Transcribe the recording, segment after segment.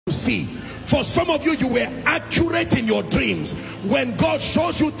see. For some of you, you were accurate in your dreams. When God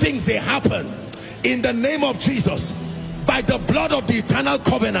shows you things, they happen. In the name of Jesus, by the blood of the eternal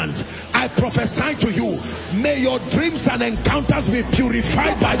covenant, I prophesy to you, may your dreams and encounters be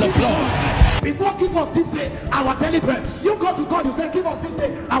purified by the blood. Before, give us this day our daily bread. You go to God, you say, give us this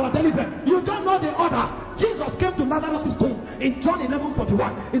day our daily bread. You don't know the order. Jesus came to Lazarus' tomb in John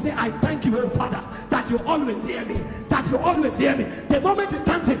 11:41. He said, I thank you, oh Father, that you always hear me. That you always hear me. The moment he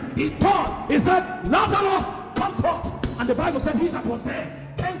thanked him, he turned. He said, Lazarus, come forth. And the Bible said he that was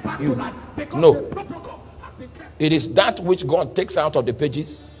there came back to life. Because the protocol has been kept. It is that which God takes out of the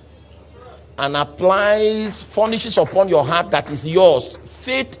pages and applies, furnishes upon your heart that is yours.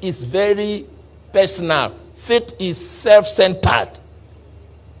 Faith is very personal. Faith is self-centered.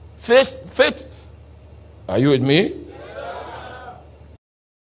 Faith. Are you with me?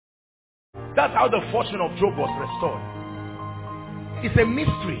 That's how the fortune of Job was restored. It's a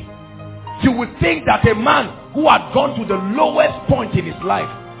mystery. You would think that a man who had gone to the lowest point in his life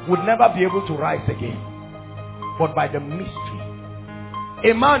would never be able to rise again. But by the mystery.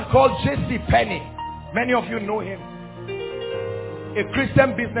 A man called J.C. Penney. Many of you know him. A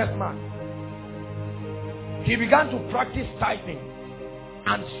Christian businessman. He began to practice tithing.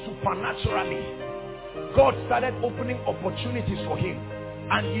 And supernaturally, God started opening opportunities for him.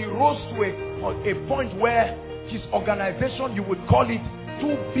 And he rose to a point where his organization, you would call it,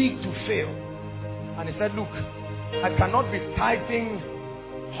 too big to fail. And he said, look, I cannot be tithing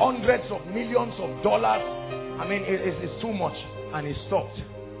hundreds of millions of dollars. I mean, it's too much. And he stopped.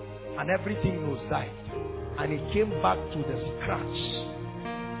 And everything nosedived. And he came back to the scratch.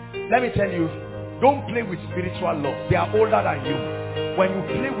 Let me tell you, don't play with spiritual laws. They are older than you. When you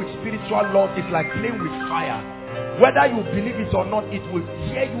play with spiritual laws, it's like playing with fire. Whether you believe it or not, it will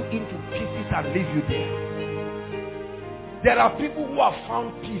tear you into pieces and leave you there. There are people who have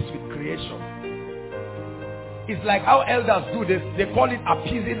found peace with creation. It's like how elders do this. They call it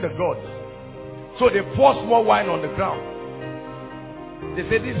appeasing the gods. So they pour small wine on the ground. They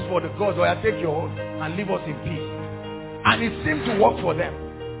say, this is for the gods, or I take your own and leave us in peace. And it seems to work for them.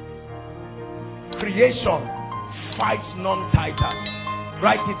 Creation fights non-tithers.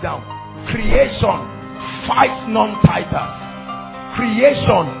 Write it down. Creation fights non-tithers.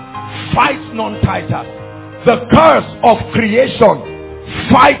 Creation fights non-tithers. The curse of creation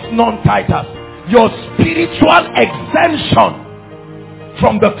fights non-tithers. Your spiritual exemption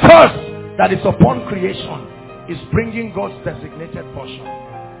from the curse that is upon creation is bringing God's designated portion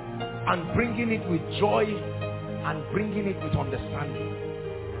and bringing it with joy and bringing it with understanding.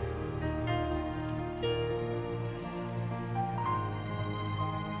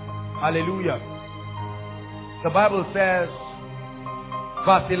 Hallelujah. The Bible says,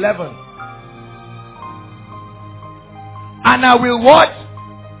 verse 11, and I will what?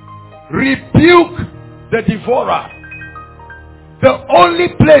 Rebuke the devourer. The only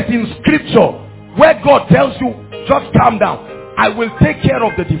place in scripture where God tells you, just calm down, I will take care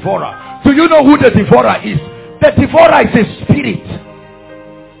of the devourer. Do you know who the devourer is? The devourer is a spirit.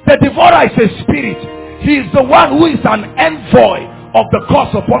 The devourer is a spirit. He is the one who is an envoy of the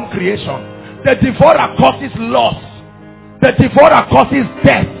curse upon creation. The devourer causes loss. The devourer causes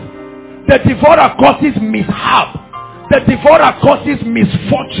death. The devourer causes mishap. The devourer causes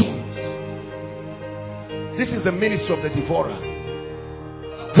misfortune. This is the ministry of the devourer.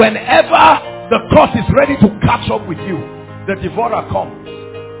 Whenever the curse is ready to catch up with you, the devourer comes.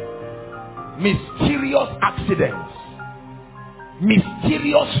 Mysterious accidents,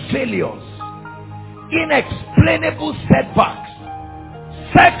 mysterious failures, inexplainable setbacks,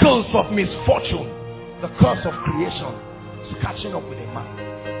 circles of misfortune. The curse of creation is catching up with a man.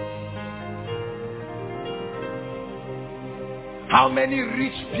 How many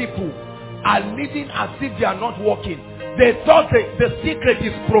rich people are living as if they are not working? They thought the secret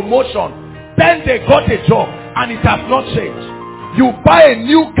is promotion. Then they got a job and it has not changed. You buy a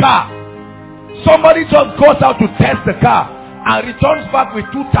new car. Somebody just goes out to test the car and returns back with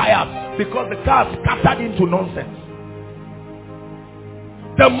 2 tires because the car is scattered into nonsense.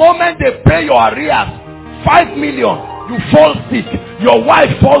 The moment they pay your arrears, 5 million, you fall sick. Your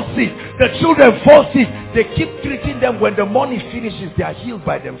wife falls sick. The children fall sick. They keep treating them. When the money finishes, they are healed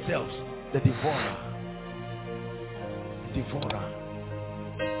by themselves. The devourer. The devourer.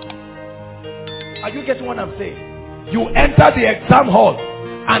 Are you getting what I'm saying? You enter the exam hall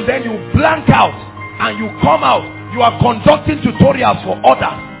and then you blank out and you come out. You are conducting tutorials for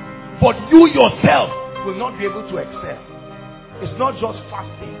others, but you yourself will not be able to excel. It's not just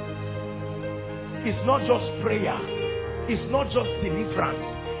fasting. It's not just prayer. It's not just deliverance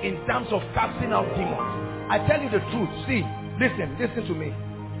in terms of casting out demons. I tell you the truth. See, listen to me.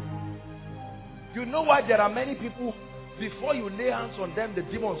 You know why there are many people, before you lay hands on them, the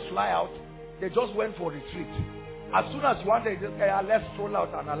demons fly out. They just went for retreat. As soon as one day, just say, let's stroll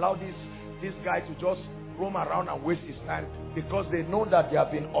out and allow this guy to just roam around and waste his time, because they know that they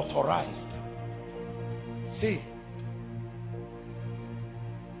have been authorized. See,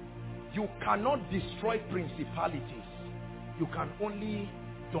 you cannot destroy principalities. You can only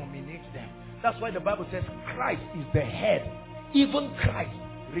dominate them. That's why the Bible says Christ is the head. Even Christ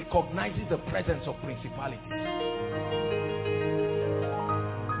recognizes the presence of principalities.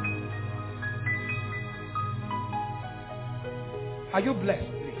 Are you blessed,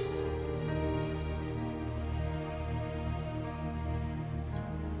 please?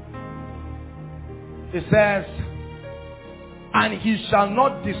 It says, and he shall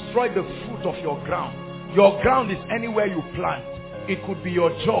not destroy the fruit of your ground. Your ground is anywhere you plant. It could be your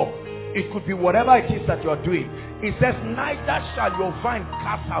job. It could be whatever it is that you are doing. It says, neither shall your vine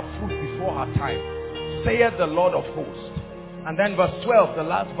cast her fruit before her time, saith the Lord of hosts. And then verse 12, the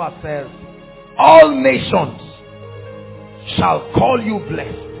last verse says, all nations shall call you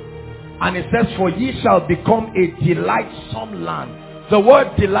blessed. And it says, for ye shall become a delightsome land. The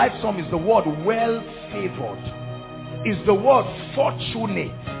word delightsome is the word well favored. Is the word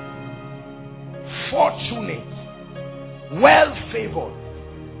fortunate. Fortunate. Well favored.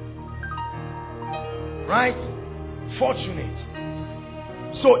 Right? Fortunate.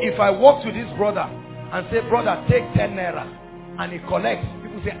 So if I walk to this brother and say, brother, take 10 naira, and he collects,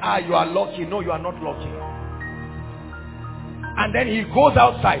 people say, you are lucky. No, you are not lucky. And then he goes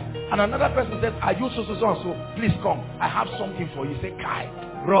outside and another person says, are you so and so? Please come, I have something for you. Say, Kai,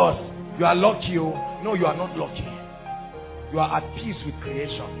 Ross, you are lucky. No, you are not lucky. You are at peace with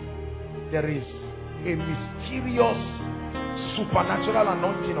creation. There is a mysterious supernatural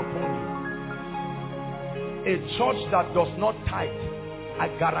anointing upon you. A church that does not tithe, I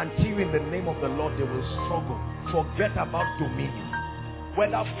guarantee you in the name of the Lord, they will struggle. Forget about dominion,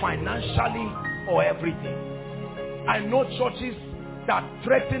 whether financially or everything. I know churches that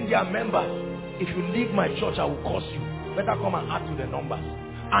threaten their members. If you leave my church, I will curse you. Better come and add to the numbers.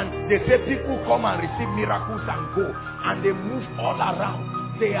 And they say people come and receive miracles and go, and they move all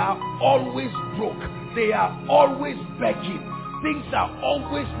around. They are always broke. They are always begging. Things are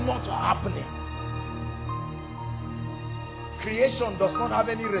always not happening. Creation does not have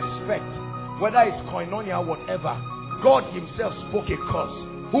any respect, whether it's koinonia or whatever. God himself spoke a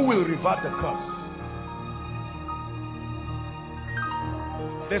curse. Who will revert the curse?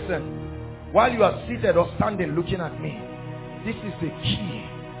 Listen, while you are seated or standing looking at me, this is the key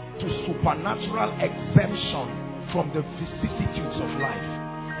to supernatural exemption from the vicissitudes of life.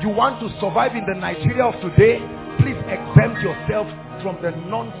 You want to survive in the Nigeria of today? Please exempt yourself from the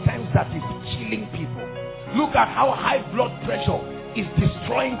nonsense that is killing people. Look at how high blood pressure is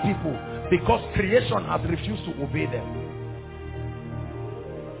destroying people because creation has refused to obey them.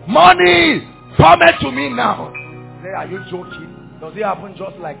 Money! Come to me now. Say, are you joking? Does it happen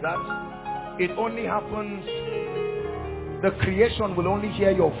just like that? It only happens, the creation will only hear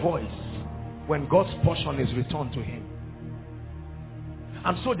your voice when God's portion is returned to him.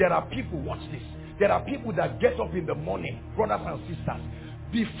 And so there are people, watch this, there are people that get up in the morning, brothers and sisters,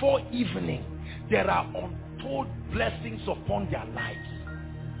 before evening, there are untold blessings upon their lives.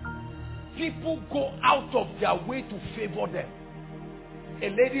 People go out of their way to favor them. A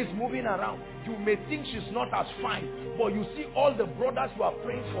lady is moving around. You may think she's not as fine, but you see all the brothers who are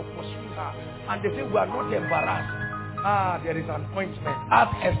praying for pursuing her, and they say we are not embarrassed. There is an ointment.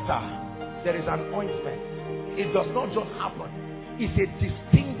 Ask Esther. There is an ointment. It does not just happen. It's a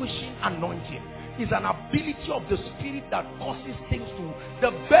distinguishing anointing. It's an ability of the Spirit that causes things to.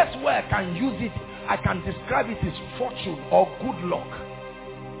 The best way I can use it, I can describe it as fortune or good luck.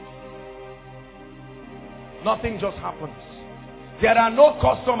 Nothing just happens. There are no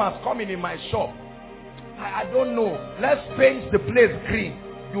customers coming in my shop. I don't know. Let's paint the place green.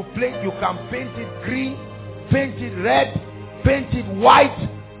 You can paint it green, paint it red, paint it white,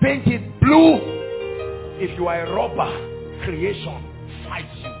 paint it blue. If you are a robber, creation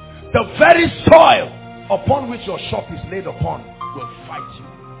fights you. The very soil upon which your shop is laid upon will fight you.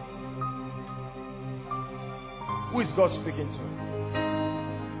 Who is God speaking to?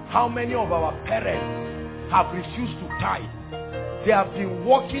 How many of our parents have refused to tithe? They have been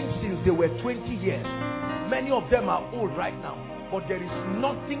working since they were 20 years. Many of them are old right now, but there is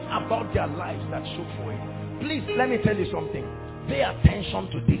nothing about their lives that show for it. Please, let me tell you something. Pay attention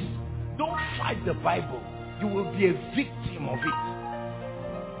to this. Don't fight the Bible. You will be a victim of it.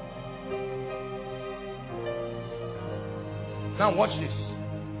 Now watch this.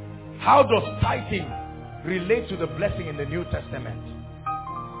 How does tithing relate to the blessing in the New Testament?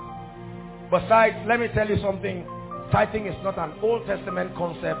 Besides, let me tell you something. Tithing is not an Old Testament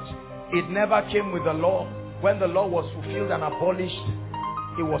concept. It never came with the law. When the law was fulfilled and abolished,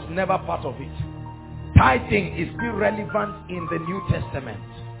 it was never part of it. Tithing is still relevant in the New Testament.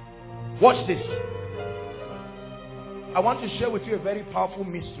 Watch this. I want to share with you a very powerful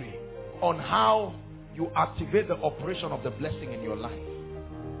mystery on how you activate the operation of the blessing in your life.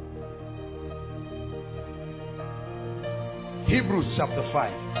 Hebrews chapter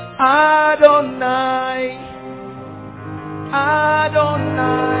 5. Adonai,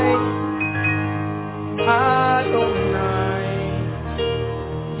 Adonai, Adonai,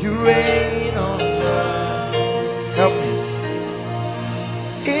 you reign on earth. Help me.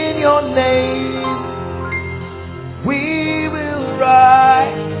 In your name we will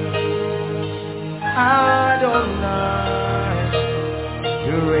rise. Adonai,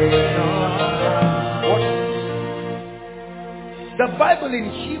 you reign on earth. What? The Bible in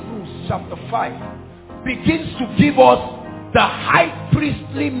Hebrews chapter 5 begins to give us the high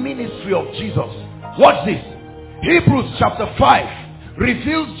priestly ministry of Jesus. Watch this. Hebrews chapter 5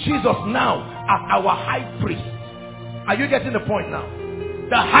 reveals Jesus now as our high priest. Are you getting the point now?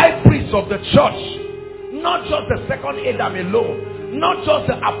 The high priest of the church, not just the second Adam alone, not just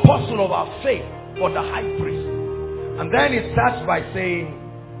the apostle of our faith, but the high priest. And then it starts by saying,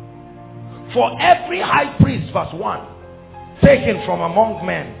 for every high priest, verse 1, taken from among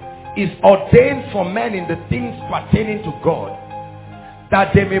men, is ordained for men in the things pertaining to God,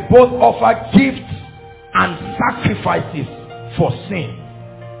 that they may both offer gifts and sacrifices for sin.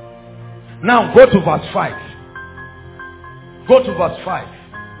 Now go to verse 5. Go to verse 5.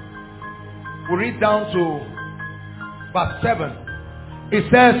 We read down to verse 7. It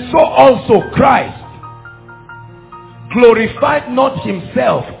says, so also Christ glorified not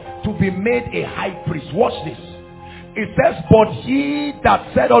himself to be made a high priest. Watch this. It says, but he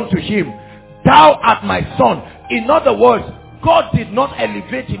that said unto him, thou art my son. In other words, God did not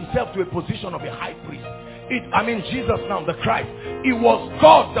elevate himself to a position of a high priest. Jesus now, the Christ. It was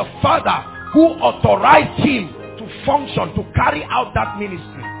God the Father who authorized him to function, to carry out that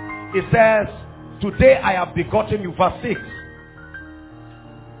ministry. It says, today I have begotten you. Verse 6.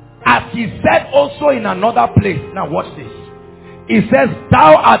 As he said also in another place. Now watch this. He says,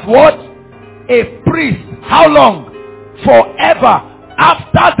 thou art what? A priest. How long? Forever.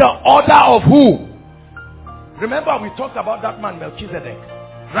 After the order of who? Remember we talked about that man Melchizedek,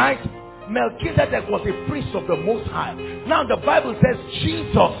 right? Melchizedek was a priest of the Most High. Now the Bible says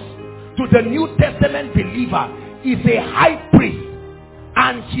Jesus, to the New Testament believer, is a high priest,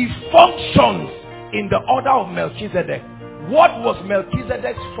 and he functions in the order of Melchizedek. What was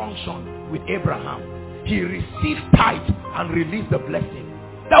Melchizedek's function with Abraham? He received tithe and released the blessing.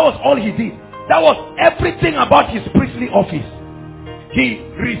 That was all he did. That was everything about his priestly office. He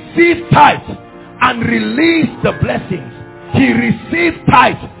received tithe and released the blessings. He received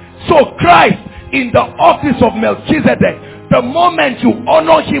tithe. So Christ, in the office of Melchizedek, the moment you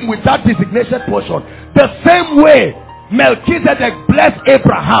honor him with that designated portion, the same way Melchizedek blessed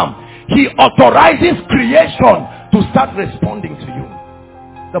Abraham, he authorizes creation to start responding to you.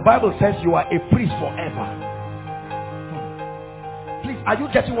 The Bible says you are a priest forever. Please, are you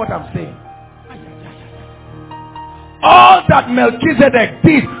getting what I'm saying? All that Melchizedek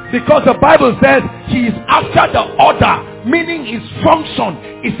did, because the Bible says he is after the order, meaning his function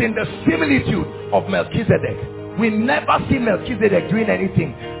is in the similitude of Melchizedek. We never see Melchizedek doing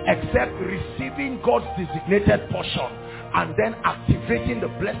anything except receiving God's designated portion and then activating the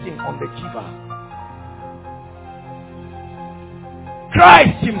blessing on the giver.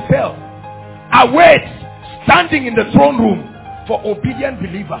 Christ himself awaits, standing in the throne room for obedient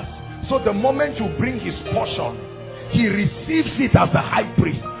believers. So the moment you bring his portion, he receives it as a high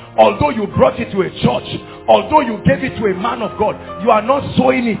priest. Although you brought it to a church, although you gave it to a man of God, you are not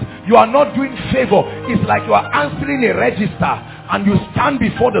sowing it. You are not doing favor. It's like you are answering a register, and you stand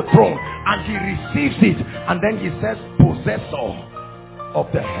before the throne and he receives it, and then he says, possessor of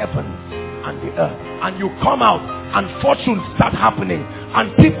the heavens and the earth. And you come out and fortunes start happening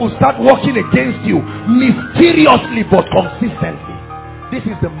and people start working against you mysteriously but consistently. This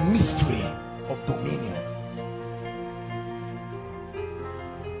is the mystery of dominion.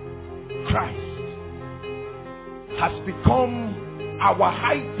 Christ has become our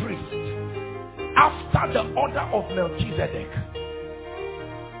high priest after the order of Melchizedek.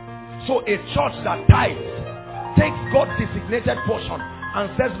 So a church that tithes takes God's designated portion and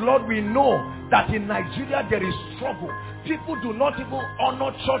says, Lord, we know that in Nigeria there is struggle. People do not even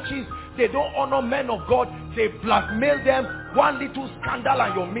honor churches. They don't honor men of God. They blackmail them. One little scandal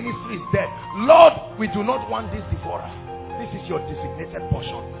and your ministry is dead. Lord, we do not want this before us. this is your designated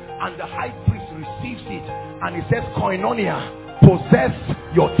portion. And the high priest receives it, and he says, koinonia, possess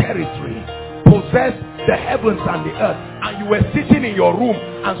your territory, possess the heavens and the earth. And you were sitting in your room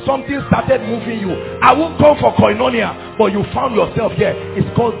and something started moving you. I won't come for koinonia, but you found yourself here. It's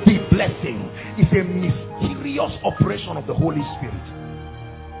called the blessing. It's a mysterious operation of the Holy Spirit.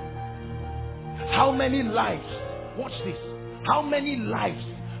 How many lives, watch this, how many lives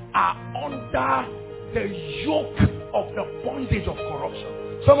are under the yoke of the bondage of corruption?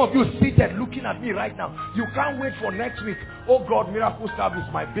 Some of you seated looking at me right now. You can't wait for next week. Oh God, miracle service,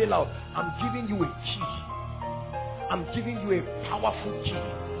 my bailout. I'm giving you a key. I'm giving you a powerful key.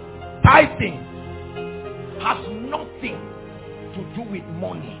 Tithing has nothing to do with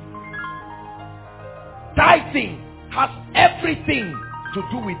money. Tithing has everything to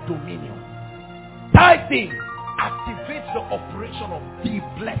do with dominion. Tithing activates the operation of the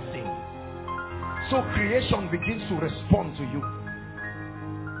blessing. So creation begins to respond to you.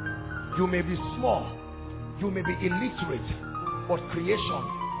 You may be small, you may be illiterate, but creation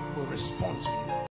will respond to you.